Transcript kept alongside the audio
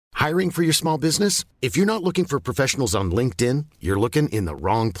Hiring for your small business? If you're not looking for professionals on LinkedIn, you're looking in the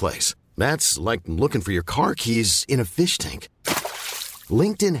wrong place. That's like looking for your car keys in a fish tank.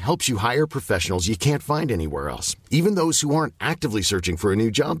 LinkedIn helps you hire professionals you can't find anywhere else, even those who aren't actively searching for a new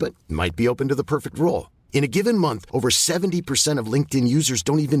job but might be open to the perfect role. In a given month, over 70% of LinkedIn users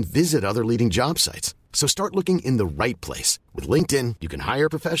don't even visit other leading job sites. So start looking in the right place. With LinkedIn, you can hire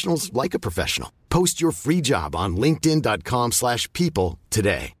professionals like a professional. Post your free job on linkedin.com/people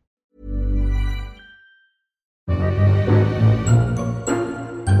today.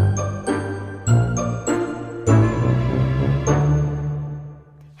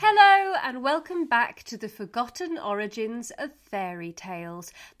 Hello and welcome back to the Forgotten Origins of Fairy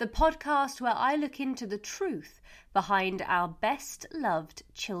Tales, the podcast where I look into the truth behind our best loved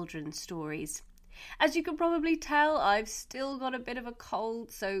children's stories. As you can probably tell, I've still got a bit of a cold,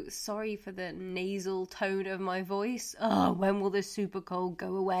 so sorry for the nasal tone of my voice. Oh, when will this super cold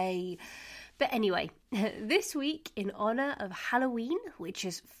go away? But anyway, this week, in honour of Halloween, which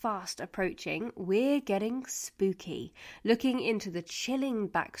is fast approaching, we're getting spooky, looking into the chilling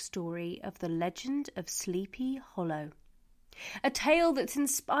backstory of the legend of Sleepy Hollow. A tale that's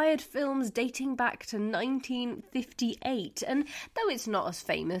inspired films dating back to 1958, and though it's not as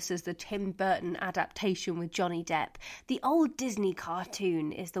famous as the Tim Burton adaptation with Johnny Depp, the old Disney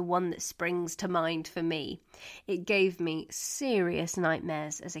cartoon is the one that springs to mind for me. It gave me serious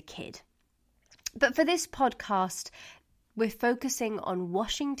nightmares as a kid. But for this podcast, we're focusing on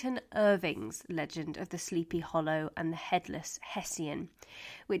Washington Irving's legend of the Sleepy Hollow and the Headless Hessian,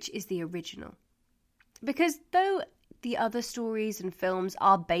 which is the original. Because though the other stories and films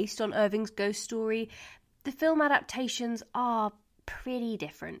are based on Irving's ghost story, the film adaptations are pretty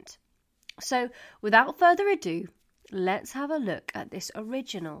different. So without further ado, let's have a look at this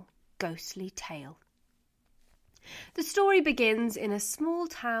original ghostly tale. The story begins in a small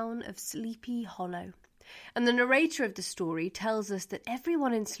town of Sleepy Hollow, and the narrator of the story tells us that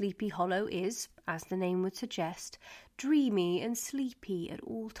everyone in Sleepy Hollow is, as the name would suggest, dreamy and sleepy at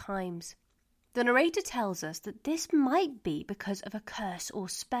all times. The narrator tells us that this might be because of a curse or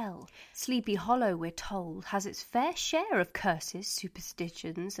spell. Sleepy Hollow, we're told, has its fair share of curses,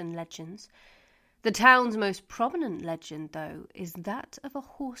 superstitions and legends. The town's most prominent legend, though, is that of a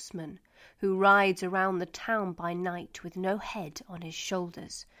horseman who rides around the town by night with no head on his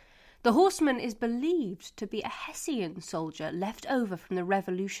shoulders. The horseman is believed to be a Hessian soldier left over from the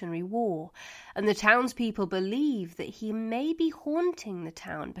Revolutionary War, and the townspeople believe that he may be haunting the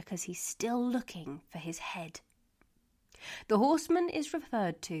town because he's still looking for his head. The horseman is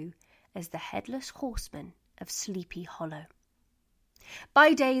referred to as the Headless Horseman of Sleepy Hollow.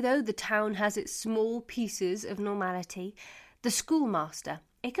 By day, though, the town has its small pieces of normality. The schoolmaster,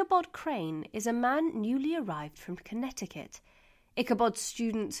 Ichabod Crane, is a man newly arrived from Connecticut. Ichabod's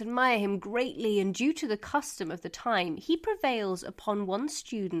students admire him greatly, and due to the custom of the time, he prevails upon one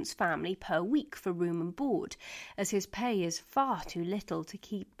student's family per week for room and board, as his pay is far too little to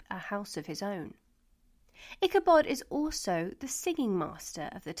keep a house of his own. Ichabod is also the singing master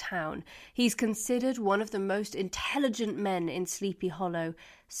of the town. He's considered one of the most intelligent men in Sleepy Hollow,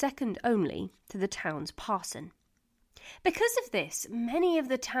 second only to the town's parson. Because of this, many of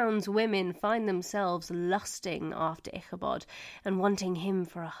the town's women find themselves lusting after Ichabod and wanting him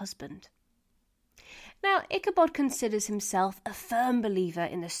for a husband. Now, Ichabod considers himself a firm believer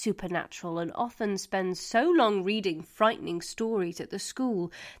in the supernatural and often spends so long reading frightening stories at the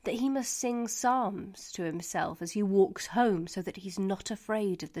school that he must sing psalms to himself as he walks home so that he's not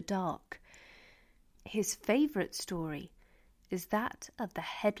afraid of the dark. His favourite story is that of the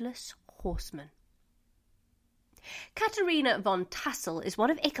Headless Horseman. Katharina von Tassel is one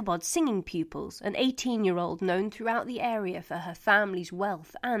of Ichabod's singing pupils, an 18-year-old known throughout the area for her family's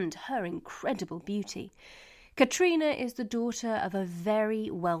wealth and her incredible beauty. Katrina is the daughter of a very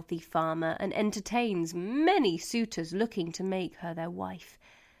wealthy farmer and entertains many suitors looking to make her their wife.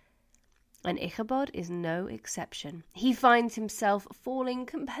 And Ichabod is no exception. He finds himself falling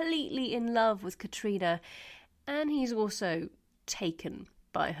completely in love with Katrina, and he's also taken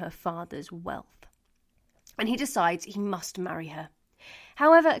by her father's wealth. And he decides he must marry her.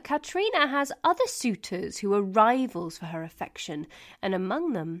 However, Katrina has other suitors who are rivals for her affection, and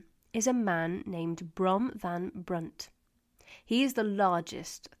among them is a man named Brom van Brunt. He is the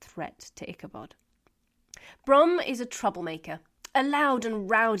largest threat to Ichabod. Brom is a troublemaker, a loud and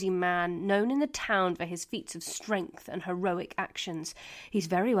rowdy man known in the town for his feats of strength and heroic actions. He's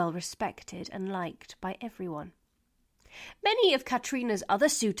very well respected and liked by everyone. Many of Katrina's other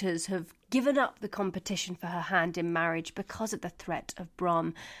suitors have given up the competition for her hand in marriage because of the threat of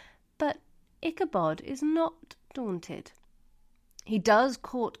Brom, but Ichabod is not daunted. He does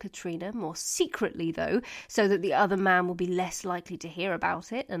court Katrina, more secretly though, so that the other man will be less likely to hear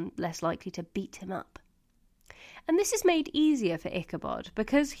about it and less likely to beat him up. And this is made easier for Ichabod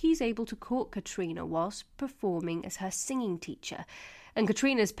because he's able to court Katrina whilst performing as her singing teacher, and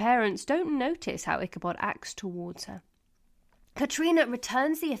Katrina's parents don't notice how Ichabod acts towards her. Katrina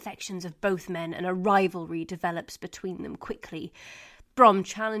returns the affections of both men, and a rivalry develops between them quickly. Brom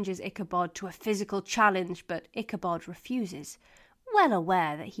challenges Ichabod to a physical challenge, but Ichabod refuses, well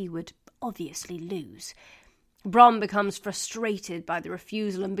aware that he would obviously lose. Brom becomes frustrated by the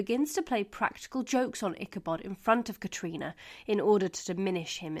refusal and begins to play practical jokes on Ichabod in front of Katrina in order to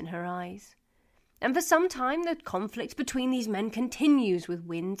diminish him in her eyes. And for some time the conflict between these men continues with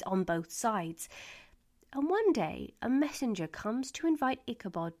wins on both sides. And one day a messenger comes to invite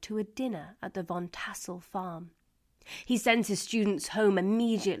Ichabod to a dinner at the Von Tassel farm. He sends his students home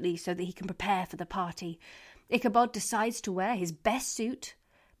immediately so that he can prepare for the party. Ichabod decides to wear his best suit,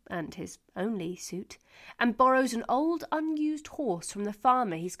 and his only suit, and borrows an old unused horse from the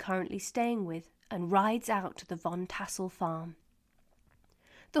farmer he's currently staying with, and rides out to the Von Tassel farm.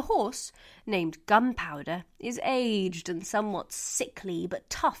 The horse, named Gunpowder, is aged and somewhat sickly, but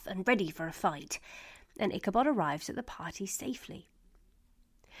tough and ready for a fight, and Ichabod arrives at the party safely.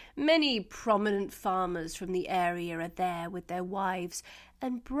 Many prominent farmers from the area are there with their wives,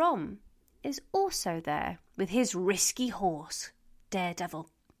 and Brom is also there with his risky horse, Daredevil.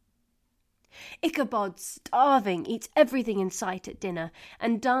 Ichabod, starving, eats everything in sight at dinner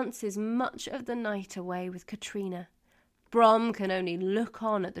and dances much of the night away with Katrina. Brom can only look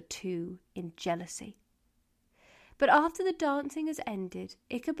on at the two in jealousy. But after the dancing has ended,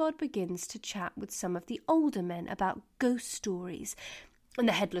 Ichabod begins to chat with some of the older men about ghost stories, and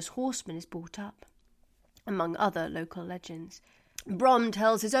the Headless Horseman is brought up, among other local legends. Brom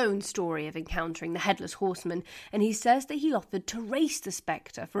tells his own story of encountering the Headless Horseman, and he says that he offered to race the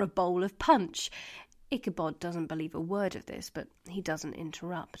spectre for a bowl of punch. Ichabod doesn't believe a word of this, but he doesn't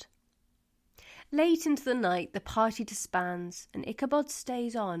interrupt. Late into the night, the party disbands, and Ichabod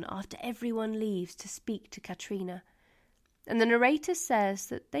stays on after everyone leaves to speak to Katrina. And the narrator says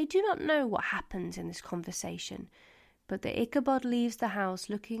that they do not know what happens in this conversation, but that Ichabod leaves the house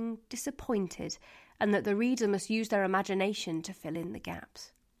looking disappointed, and that the reader must use their imagination to fill in the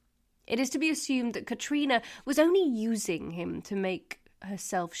gaps. It is to be assumed that Katrina was only using him to make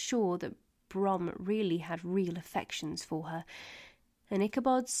herself sure that Brom really had real affections for her, and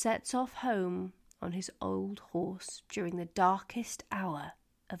Ichabod sets off home on his old horse during the darkest hour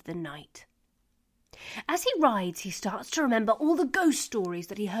of the night. As he rides, he starts to remember all the ghost stories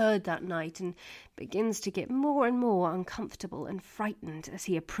that he heard that night and begins to get more and more uncomfortable and frightened as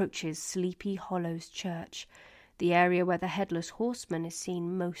he approaches Sleepy Hollow's church, the area where the Headless Horseman is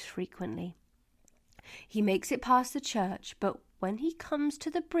seen most frequently. He makes it past the church, but when he comes to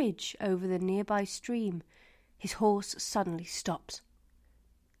the bridge over the nearby stream, his horse suddenly stops.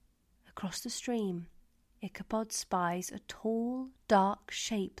 Across the stream, Ichabod spies a tall, dark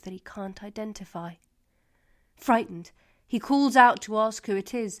shape that he can't identify. Frightened, he calls out to ask who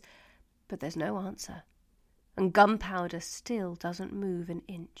it is, but there's no answer, and Gunpowder still doesn't move an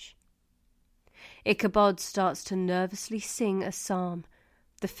inch. Ichabod starts to nervously sing a psalm.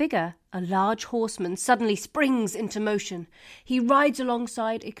 The figure, a large horseman, suddenly springs into motion. He rides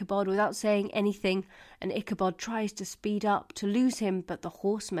alongside Ichabod without saying anything, and Ichabod tries to speed up to lose him, but the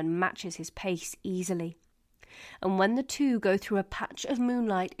horseman matches his pace easily. And when the two go through a patch of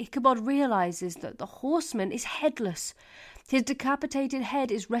moonlight, Ichabod realizes that the horseman is headless. His decapitated head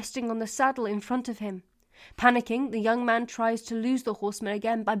is resting on the saddle in front of him. Panicking, the young man tries to lose the horseman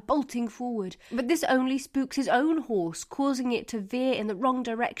again by bolting forward, but this only spooks his own horse, causing it to veer in the wrong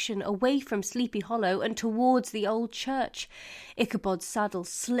direction, away from Sleepy Hollow and towards the old church. Ichabod's saddle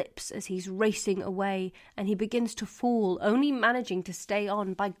slips as he's racing away, and he begins to fall, only managing to stay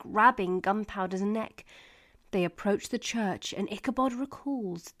on by grabbing Gunpowder's neck. They approach the church, and Ichabod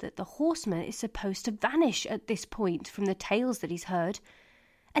recalls that the horseman is supposed to vanish at this point from the tales that he's heard.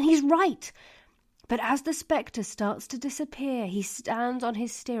 And he's right. But as the spectre starts to disappear, he stands on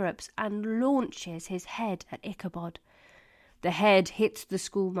his stirrups and launches his head at Ichabod. The head hits the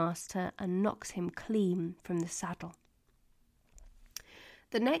schoolmaster and knocks him clean from the saddle.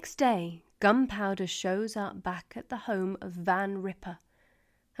 The next day, Gunpowder shows up back at the home of Van Ripper.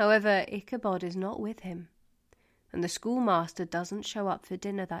 However, Ichabod is not with him, and the schoolmaster doesn't show up for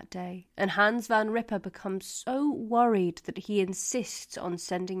dinner that day, and Hans Van Ripper becomes so worried that he insists on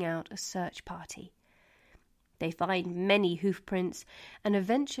sending out a search party. They find many hoof prints, and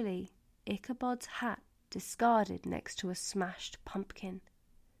eventually Ichabod's hat discarded next to a smashed pumpkin.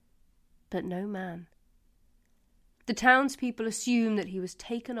 But no man. The townspeople assume that he was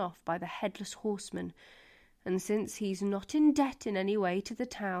taken off by the Headless Horseman, and since he's not in debt in any way to the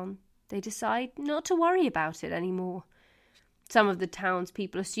town, they decide not to worry about it anymore. Some of the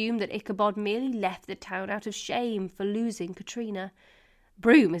townspeople assume that Ichabod merely left the town out of shame for losing Katrina.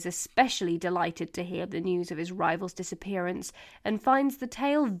 Broom is especially delighted to hear the news of his rival's disappearance and finds the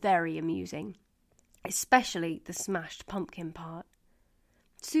tale very amusing, especially the smashed pumpkin part.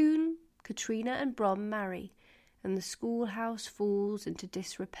 Soon, Katrina and Brom marry, and the schoolhouse falls into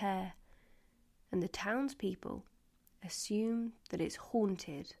disrepair, and the townspeople assume that it's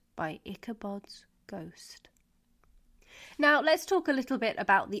haunted by Ichabod's ghost. Now, let's talk a little bit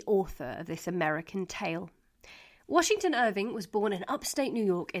about the author of this American tale. Washington Irving was born in upstate New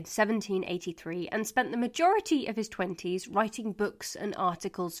York in 1783 and spent the majority of his 20s writing books and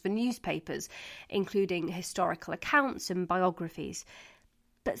articles for newspapers, including historical accounts and biographies.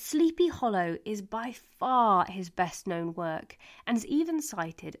 But Sleepy Hollow is by far his best-known work and is even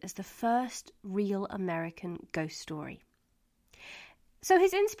cited as the first real American ghost story. So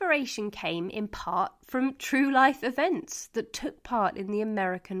his inspiration came in part from true-life events that took part in the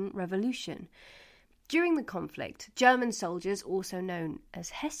American Revolution. During the conflict, German soldiers, also known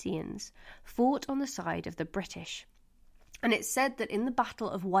as Hessians, fought on the side of the British. And it's said that in the Battle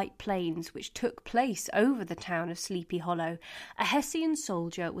of White Plains, which took place over the town of Sleepy Hollow, a Hessian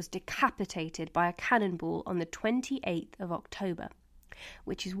soldier was decapitated by a cannonball on the 28th of October,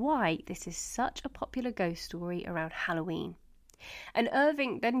 which is why this is such a popular ghost story around Halloween. And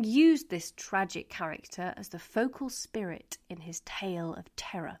Irving then used this tragic character as the focal spirit in his tale of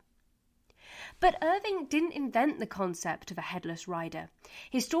terror. But Irving didn't invent the concept of a headless rider.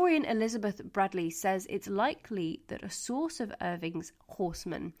 Historian Elizabeth Bradley says it's likely that a source of Irving's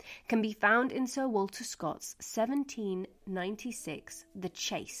horseman can be found in Sir Walter Scott's 1796 The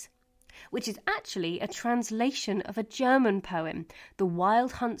Chase, which is actually a translation of a German poem, The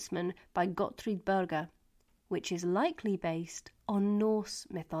Wild Huntsman by Gottfried Berger, which is likely based on Norse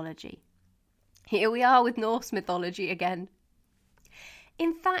mythology. Here we are with Norse mythology again.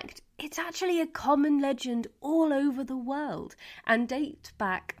 In fact, it's actually a common legend all over the world and dates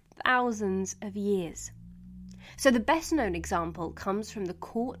back thousands of years. So the best known example comes from the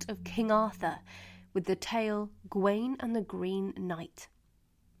court of King Arthur with the tale Gawain and the Green Knight.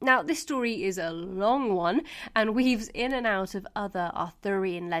 Now, this story is a long one and weaves in and out of other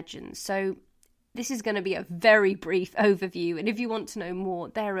Arthurian legends, so this is going to be a very brief overview, and if you want to know more,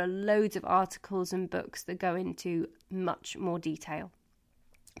 there are loads of articles and books that go into much more detail.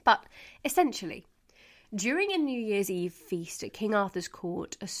 But essentially, during a New Year's Eve feast at King Arthur's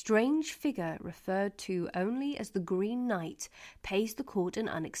court, a strange figure referred to only as the Green Knight pays the court an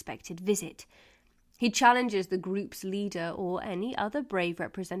unexpected visit. He challenges the group's leader or any other brave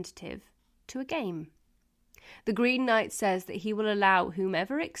representative to a game. The Green Knight says that he will allow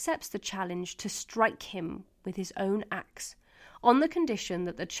whomever accepts the challenge to strike him with his own axe, on the condition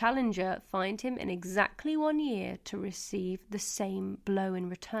that the challenger find him in exactly 1 year to receive the same blow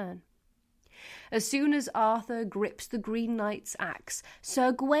in return. As soon as Arthur grips the Green Knight's axe,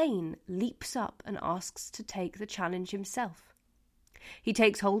 Sir Gawain leaps up and asks to take the challenge himself. He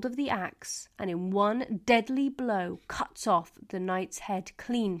takes hold of the axe and in one deadly blow cuts off the knight's head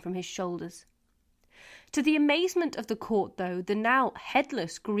clean from his shoulders. To the amazement of the court, though, the now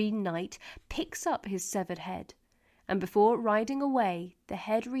headless Green Knight picks up his severed head, and before riding away, the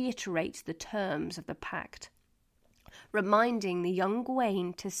head reiterates the terms of the pact, reminding the young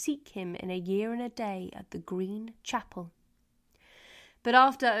Gawain to seek him in 1 year and a day at the Green Chapel. But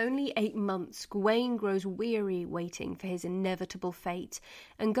after only 8 months, Gawain grows weary waiting for his inevitable fate,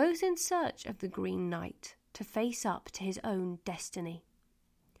 and goes in search of the Green Knight to face up to his own destiny.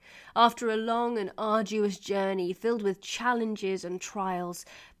 After a long and arduous journey filled with challenges and trials,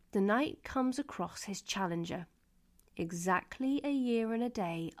 the knight comes across his challenger, exactly 1 year and a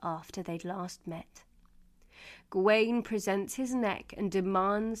day after they'd last met. Gawain presents his neck and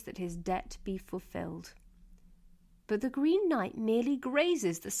demands that his debt be fulfilled. But the Green Knight merely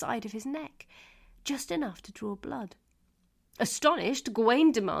grazes the side of his neck, just enough to draw blood. Astonished,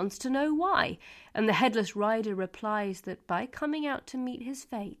 Gawain demands to know why, and the headless rider replies that by coming out to meet his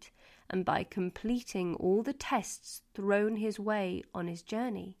fate, and by completing all the tests thrown his way on his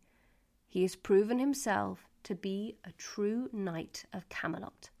journey, he has proven himself to be a true knight of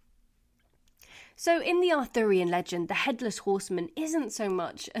Camelot. So in the Arthurian legend, the Headless Horseman isn't so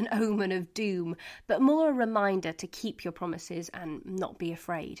much an omen of doom, but more a reminder to keep your promises and not be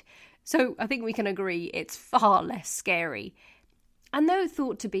afraid. So I think we can agree it's far less scary. And though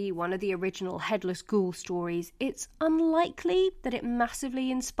thought to be one of the original Headless Ghoul stories, it's unlikely that it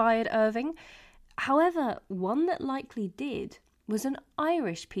massively inspired Irving. However, one that likely did was an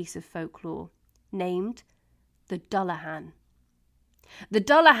Irish piece of folklore named the Dullahan. The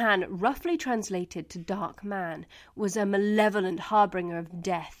Dullahan, roughly translated to dark man, was a malevolent harbinger of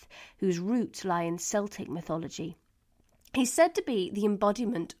death whose roots lie in Celtic mythology. He's said to be the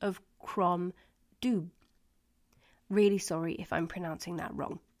embodiment of Crom Dubh. Really sorry if I'm pronouncing that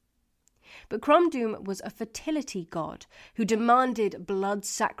wrong. But Crom Dubh was a fertility god who demanded blood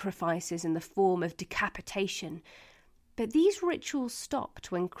sacrifices in the form of decapitation. But these rituals stopped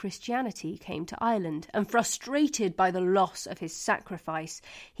when Christianity came to Ireland, and frustrated by the loss of his sacrifice,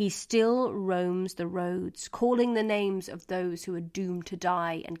 he still roams the roads, calling the names of those who are doomed to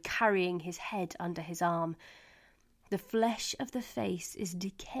die and carrying his head under his arm. The flesh of the face is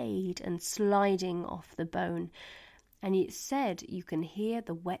decayed and sliding off the bone, and it's said you can hear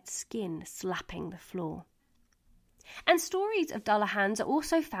the wet skin slapping the floor. And stories of Dullahans are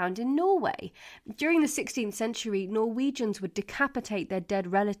also found in Norway. During the 16th century, Norwegians would decapitate their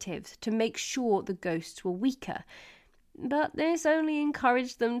dead relatives to make sure the ghosts were weaker. But this only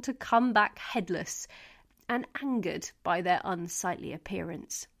encouraged them to come back headless and angered by their unsightly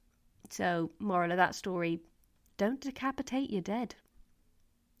appearance. So, moral of that story, don't decapitate your dead.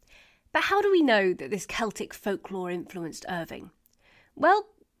 But how do we know that this Celtic folklore influenced Irving? Well,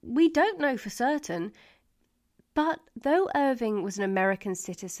 we don't know for certain. But though Irving was an American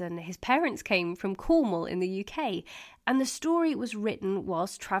citizen, his parents came from Cornwall in the UK, and the story was written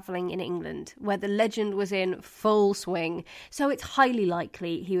whilst travelling in England, where the legend was in full swing, so it's highly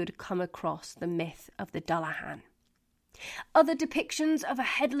likely he would come across the myth of the Dullahan. Other depictions of a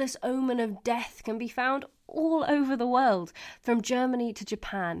headless omen of death can be found all over the world, from Germany to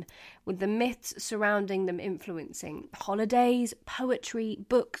Japan, with the myths surrounding them influencing holidays, poetry,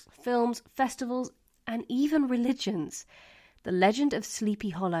 books, films, festivals, and even religions. The legend of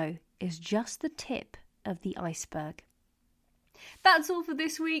Sleepy Hollow is just the tip of the iceberg. That's all for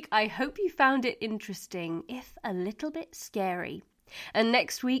this week. I hope you found it interesting, if a little bit scary. And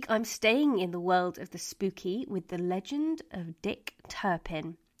next week I'm staying in the world of the spooky with the legend of Dick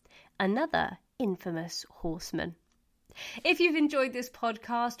Turpin, another infamous horseman. If you've enjoyed this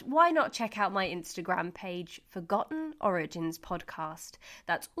podcast, why not check out my Instagram page, Forgotten Origins Podcast.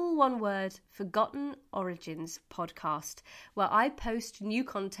 That's all one word, Forgotten Origins Podcast, where I post new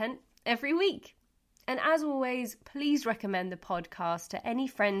content every week. And as always, please recommend the podcast to any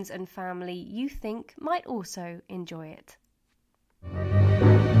friends and family you think might also enjoy it.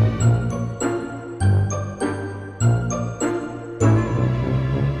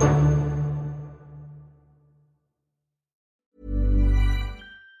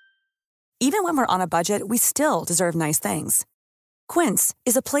 Even when we're on a budget, we still deserve nice things. Quince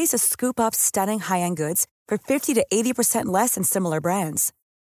is a place to scoop up stunning high-end goods for 50 to 80% less than similar brands.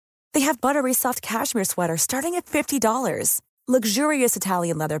 They have buttery soft cashmere sweaters starting at $50, luxurious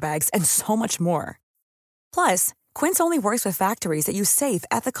Italian leather bags, and so much more. Plus, Quince only works with factories that use safe,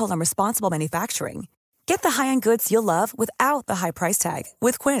 ethical, and responsible manufacturing. Get the high-end goods you'll love without the high price tag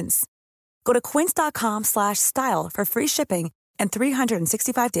with Quince. Go to quince.com/style for free shipping and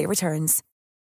 365-day returns.